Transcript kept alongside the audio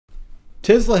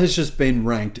Tesla has just been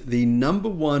ranked the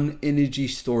 #1 energy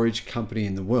storage company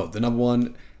in the world, the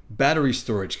 #1 battery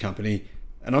storage company.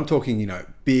 And I'm talking,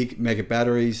 big mega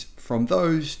batteries, from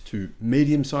those to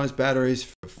medium-sized batteries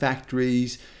for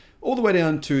factories, all the way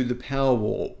down to the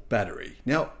Powerwall battery.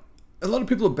 Now, a lot of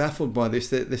people are baffled by this.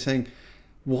 They're saying,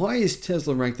 why is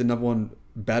Tesla ranked the #1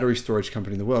 battery storage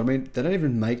company in the world? I mean, they don't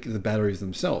even make the batteries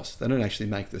themselves. They don't actually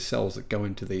make the cells that go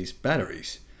into these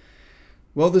batteries.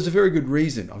 Well, there's a very good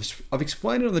reason. I've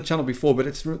explained it on the channel before, but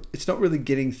it's not really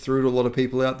getting through to a lot of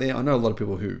people out there. I know a lot of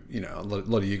people who, a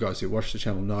lot of you guys who watch the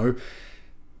channel know,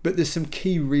 but there's some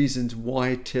key reasons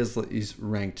why Tesla is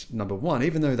ranked #1,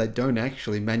 even though they don't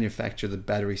actually manufacture the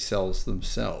battery cells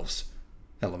themselves.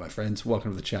 Hello, my friends.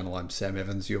 Welcome to the channel. I'm Sam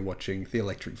Evans. You're watching the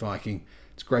Electric Viking.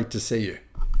 It's great to see you.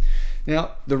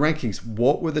 Now, the rankings.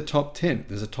 What were the top 10?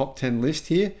 There's a top 10 list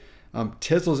here.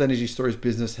 Tesla's energy storage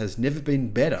business has never been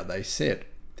better, they said.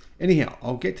 Anyhow,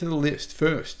 I'll get to the list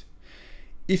first.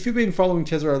 If you've been following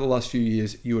Tesla over the last few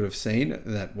years, you would have seen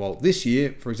that, well, this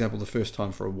year, for example, the first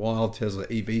time for a while, Tesla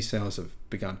EV sales have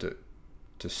begun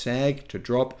to sag, to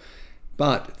drop,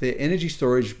 but their energy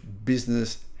storage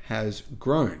business has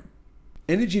grown.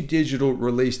 Energy Digital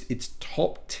released its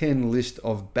top 10 list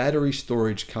of battery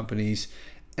storage companies,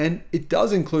 and it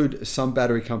does include some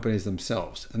battery companies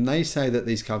themselves. And they say that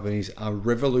these companies are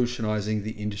revolutionizing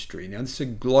the industry. Now, this is a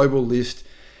global list.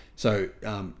 So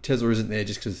Tesla isn't there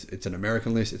just because it's an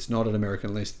American list. It's not an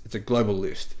American list. It's a global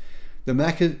list. The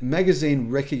magazine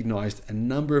recognized a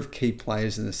number of key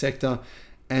players in the sector,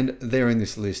 and they're in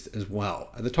this list as well.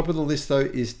 At the top of the list, though,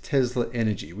 is Tesla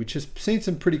Energy, which has seen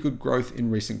some pretty good growth in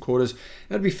recent quarters.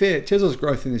 Now, to be fair, Tesla's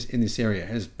growth in this area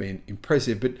has been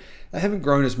impressive, but they haven't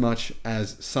grown as much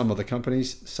as some other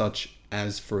companies, such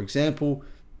as, for example,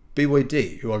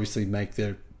 BYD, who obviously make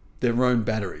their own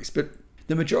batteries. But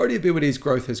the majority of BYD's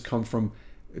growth has come from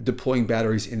deploying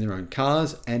batteries in their own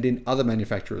cars and in other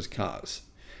manufacturers' cars.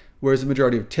 Whereas the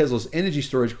majority of Tesla's energy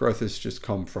storage growth has just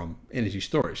come from energy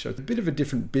storage. So it's a bit of a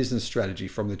different business strategy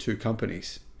from the two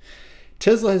companies.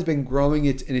 Tesla has been growing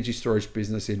its energy storage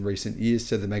business in recent years,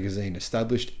 said the magazine,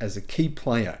 established as a key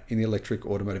player in the electric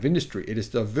automotive industry. It has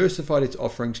diversified its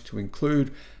offerings to include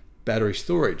battery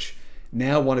storage,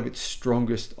 now one of its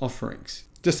strongest offerings.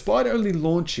 Despite only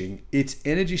launching its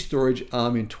energy storage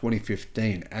arm in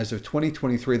 2015, as of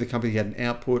 2023, the company had an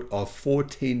output of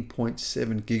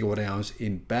 14.7 gigawatt hours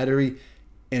in battery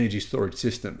energy storage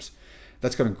systems.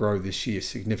 That's going to grow this year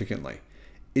significantly.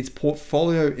 Its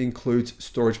portfolio includes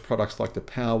storage products like the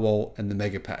Powerwall and the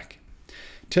Megapack.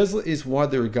 Tesla is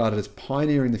widely regarded as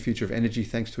pioneering the future of energy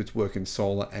thanks to its work in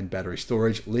solar and battery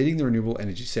storage, leading the renewable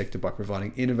energy sector by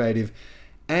providing innovative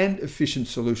and efficient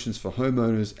solutions for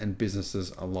homeowners and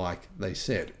businesses alike, they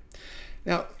said.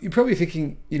 Now, you're probably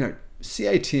thinking,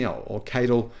 CATL or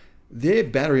CATL, their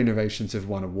battery innovations have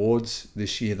won awards.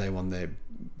 This year, they won their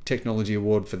technology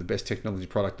award for the best technology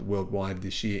product worldwide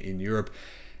this year in Europe.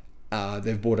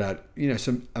 They've brought out,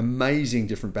 some amazing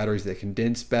different batteries. Their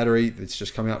condensed battery that's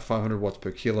just coming out 500 watts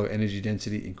per kilo energy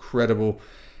density, incredible.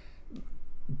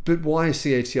 But why is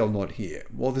CATL not here?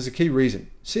 Well, there's a key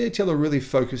reason. CATL are really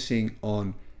focusing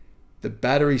on the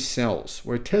battery cells,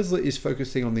 where Tesla is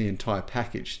focusing on the entire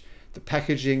package, the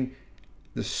packaging,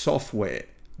 the software,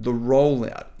 the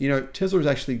rollout. Tesla is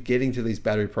actually getting to these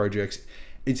battery projects.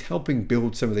 It's helping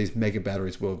build some of these mega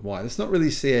batteries worldwide. It's not really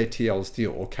CATL's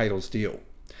deal or CATL's deal.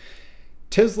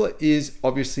 Tesla is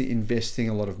obviously investing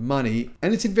a lot of money,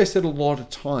 and it's invested a lot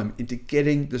of time into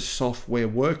getting the software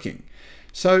working.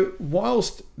 So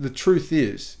whilst the truth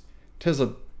is,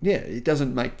 Tesla, it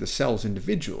doesn't make the cells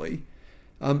individually,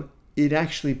 it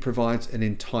actually provides an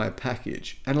entire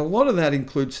package. And a lot of that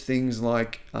includes things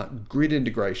like grid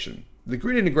integration. The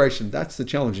grid integration, that's the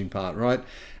challenging part, right?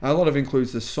 A lot of it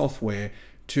includes the software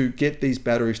to get these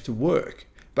batteries to work,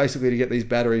 basically to get these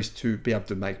batteries to be able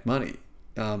to make money,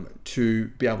 to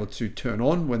be able to turn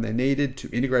on when they're needed, to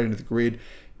integrate into the grid,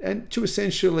 and to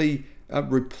essentially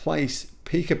replace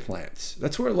peaker plants.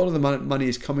 That's where a lot of the money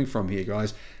is coming from here,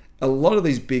 guys. A lot of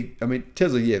these big,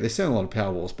 Tesla, they're selling a lot of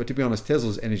Powerwalls, but to be honest,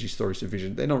 Tesla's energy storage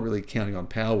division, they're not really counting on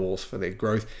Powerwalls for their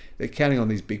growth. They're counting on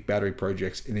these big battery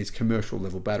projects in these commercial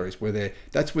level batteries,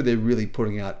 that's where they're really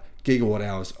putting out gigawatt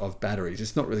hours of batteries.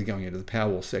 It's not really going into the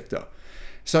Powerwall sector.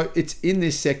 So it's in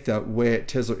this sector where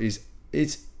Tesla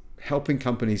is helping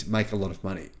companies make a lot of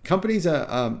money. Companies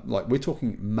are, we're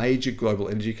talking major global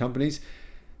energy companies.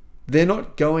 They're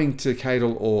not going to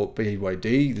CATL or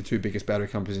BYD, the two biggest battery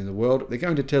companies in the world. They're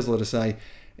going to Tesla to say,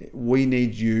 we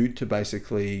need you to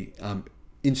basically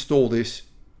install this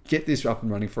get this up and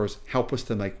running for us, help us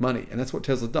to make money. And that's what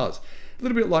Tesla does. A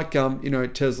little bit like,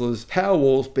 Tesla's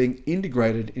Powerwalls being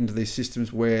integrated into these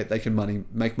systems where they can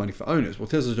make money for owners. Well,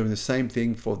 Tesla's doing the same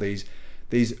thing for these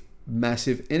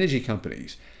massive energy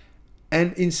companies.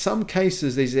 And in some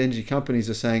cases, these energy companies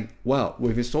are saying, well,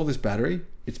 we've installed this battery.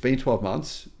 It's been 12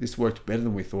 months. This worked better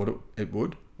than we thought it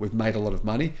would. We've made a lot of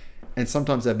money. And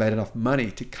sometimes they've made enough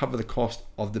money to cover the cost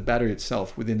of the battery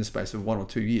itself within the space of 1 or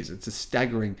 2 years. It's a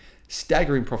staggering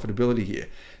profitability here.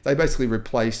 They basically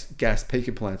replace gas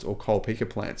peaker plants or coal peaker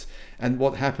plants. And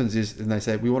what happens is, and they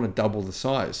say, we want to double the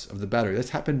size of the battery. That's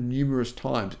happened numerous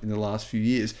times in the last few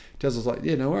years. Tesla's like,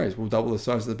 yeah, no worries. We'll double the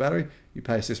size of the battery. You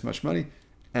pay us this much money.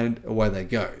 And away they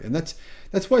go. And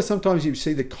that's why sometimes you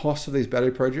see the cost of these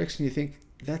battery projects and you think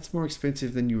that's more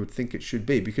expensive than you would think it should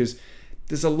be, because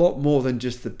there's a lot more than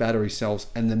just the battery cells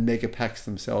and the mega packs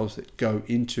themselves that go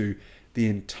into the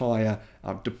entire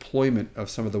deployment of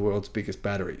some of the world's biggest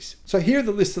batteries. So here are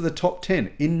the list of the top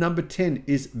 10. In number 10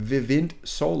 is Vivint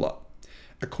Solar.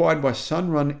 Acquired by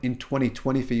Sunrun in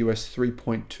 2020 for US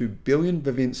 $3.2 billion,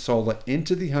 Vivint Solar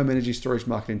entered the home energy storage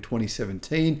market in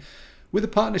 2017 with a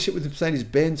partnership with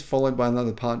Mercedes-Benz, followed by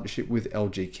another partnership with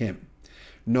LG Chem.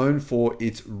 Known for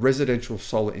its residential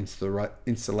solar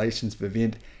installations,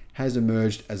 Vivint has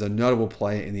emerged as a notable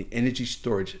player in the energy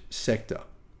storage sector.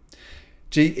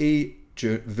 GE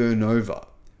Vernova.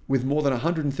 With more than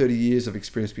 130 years of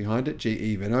experience behind it,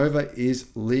 GE Vernova is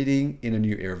leading in a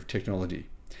new era of technology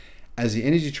as the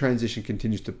energy transition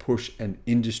continues to push an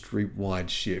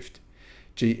industry-wide shift.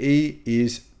 GE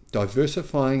is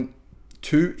diversifying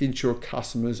to ensure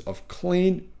customers of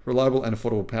clean, reliable, and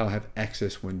affordable power have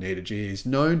access when needed. GE is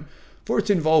known for its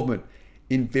involvement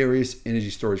in various energy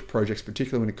storage projects,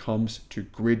 particularly when it comes to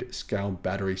grid-scale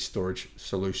battery storage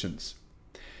solutions.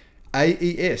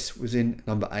 AES was in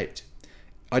number 8.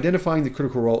 Identifying the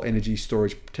critical role energy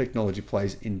storage technology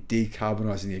plays in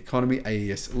decarbonizing the economy,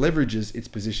 AES leverages its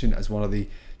position as one of the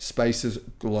space's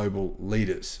global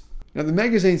leaders. Now, the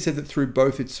magazine said that through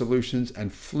both its solutions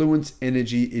and Fluence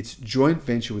Energy, its joint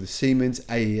venture with Siemens,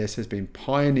 AES has been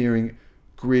pioneering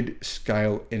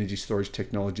grid-scale energy storage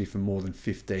technology for more than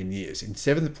 15 years. In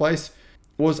 7th place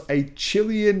was a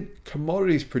Chilean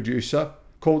commodities producer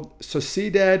called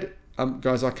Sociedad,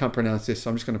 guys, I can't pronounce this, so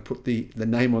I'm just going to put the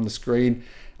name on the screen,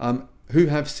 who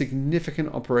have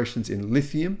significant operations in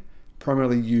lithium,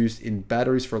 primarily used in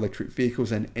batteries for electric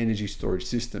vehicles and energy storage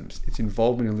systems. Its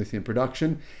involvement in lithium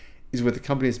production is where the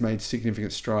company has made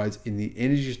significant strides in the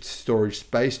energy storage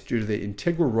space due to their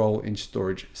integral role in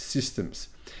storage systems.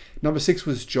 Number 6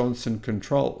 was Johnson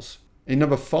Controls. And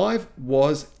number 5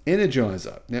 was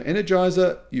Energizer. Now,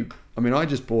 Energizer, I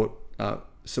just bought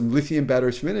some lithium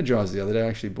batteries from Energizer the other day. I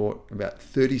actually bought about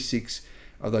 36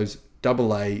 of those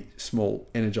AA small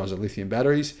Energizer lithium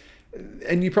batteries.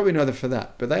 And you probably know them for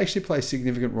that, but they actually play a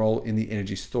significant role in the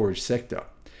energy storage sector.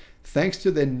 Thanks to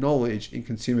their knowledge in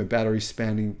consumer batteries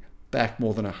spanning back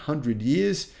more than 100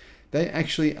 years, they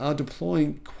actually are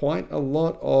deploying quite a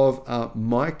lot of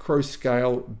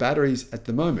micro-scale batteries at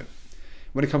the moment.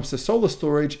 When it comes to solar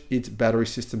storage, its battery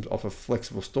systems offer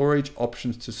flexible storage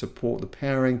options to support the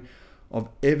powering of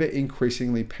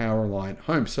ever-increasingly power-reliant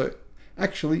homes. So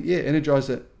actually, yeah,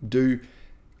 Energizer do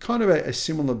kind of a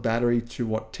similar battery to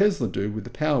what Tesla do with the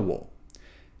Powerwall.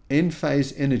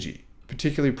 Enphase Energy,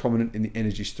 particularly prominent in the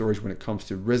energy storage when it comes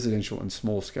to residential and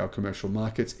small-scale commercial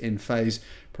markets. Enphase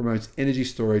promotes energy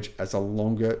storage as a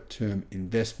longer-term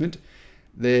investment.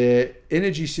 Their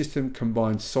energy system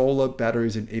combines solar,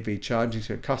 batteries, and EV charging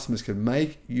so customers can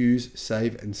make, use,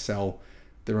 save, and sell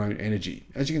their own energy.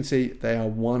 As you can see, they are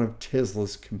one of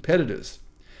Tesla's competitors.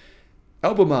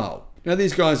 Albemarle. Now,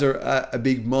 these guys are a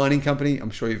big mining company.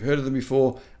 I'm sure you've heard of them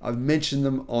before. I've mentioned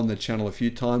them on the channel a few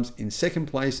times. In second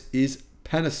place is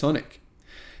Panasonic.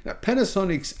 Now,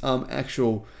 Panasonic's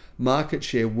actual market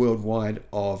share worldwide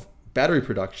of battery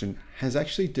production has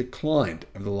actually declined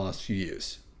over the last few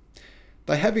years.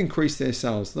 They have increased their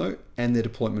sales though, and their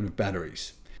deployment of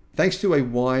batteries. Thanks to a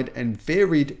wide and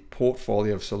varied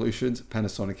portfolio of solutions,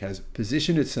 Panasonic has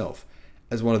positioned itself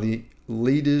as one of the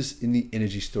leaders in the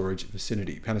energy storage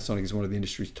vicinity. Panasonic is one of the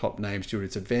industry's top names due to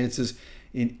its advances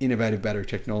in innovative battery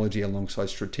technology alongside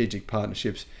strategic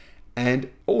partnerships and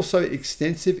also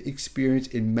extensive experience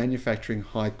in manufacturing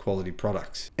high-quality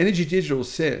products. Energy Digital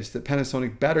says that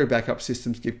Panasonic battery backup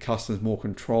systems give customers more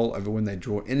control over when they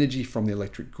draw energy from the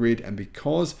electric grid, and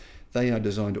because they are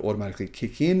designed to automatically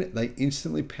kick in, they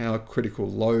instantly power critical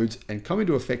loads and come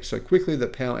into effect so quickly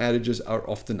that power outages are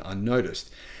often unnoticed.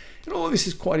 And all of this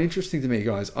is quite interesting to me,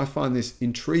 guys. I find this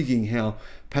intriguing how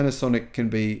Panasonic can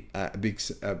be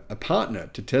a partner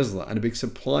to Tesla and a big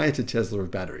supplier to Tesla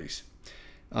of batteries.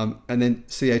 And then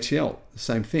CATL, the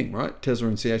same thing, right? Tesla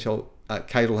and CATL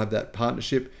have that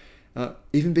partnership.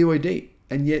 Even BYD,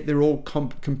 and yet they're all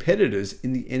competitors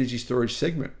in the energy storage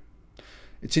segment.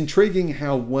 It's intriguing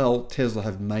how well Tesla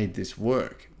have made this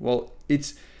work. Well,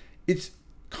 it's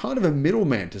kind of a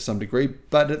middleman to some degree,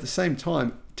 but at the same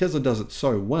time, Tesla does it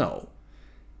so well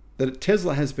that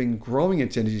Tesla has been growing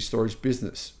its energy storage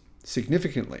business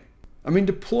significantly. I mean,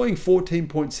 deploying 14.7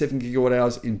 gigawatt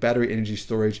hours in battery energy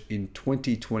storage in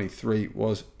 2023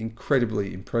 was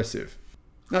incredibly impressive.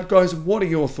 Now, guys, what are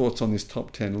your thoughts on this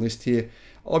top 10 list here?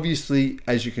 Obviously,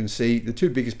 as you can see, the two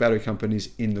biggest battery companies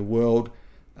in the world,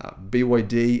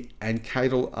 BYD and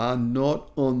CATL, are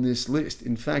not on this list.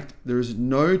 In fact, there is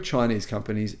no Chinese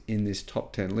companies in this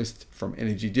top 10 list from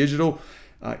Energy Digital.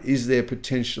 Is there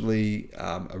potentially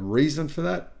a reason for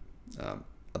that?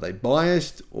 Are they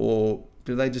biased, or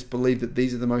do they just believe that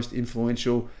these are the most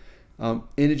influential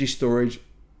energy storage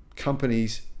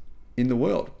companies in the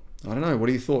world? I don't know. What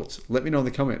are your thoughts? Let me know in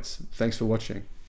the comments. Thanks for watching.